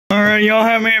y'all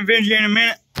have me a video in a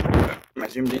minute. Am I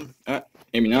zoomed in?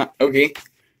 Maybe not. Okay.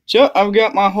 So, I've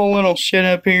got my whole little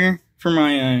setup here for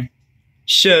my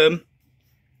sub.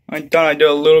 I thought I'd do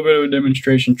a little bit of a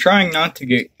demonstration, trying not to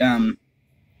get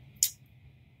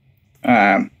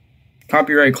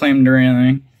copyright claimed or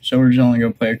anything. So we're just only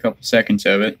going to play a couple seconds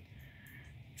of it.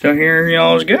 So here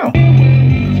y'all go.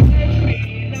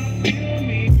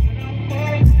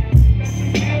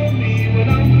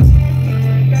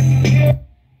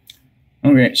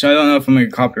 Okay, so I don't know if I'm going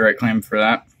to copyright claim for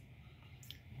that.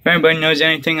 If anybody knows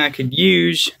anything I could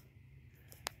use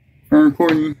for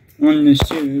recording on this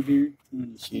tube here,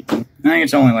 let's see. I think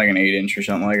it's only like an 8-inch or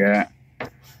something like that.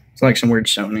 It's like some weird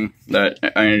Sony that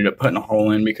I ended up putting a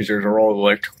hole in because there's a roll of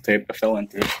electrical tape that fell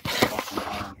into it.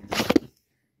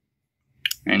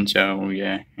 And so,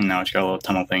 yeah, and now it's got a little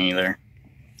tunnel thingy there.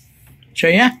 So,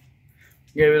 yeah,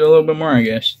 give it a little bit more, I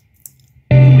guess.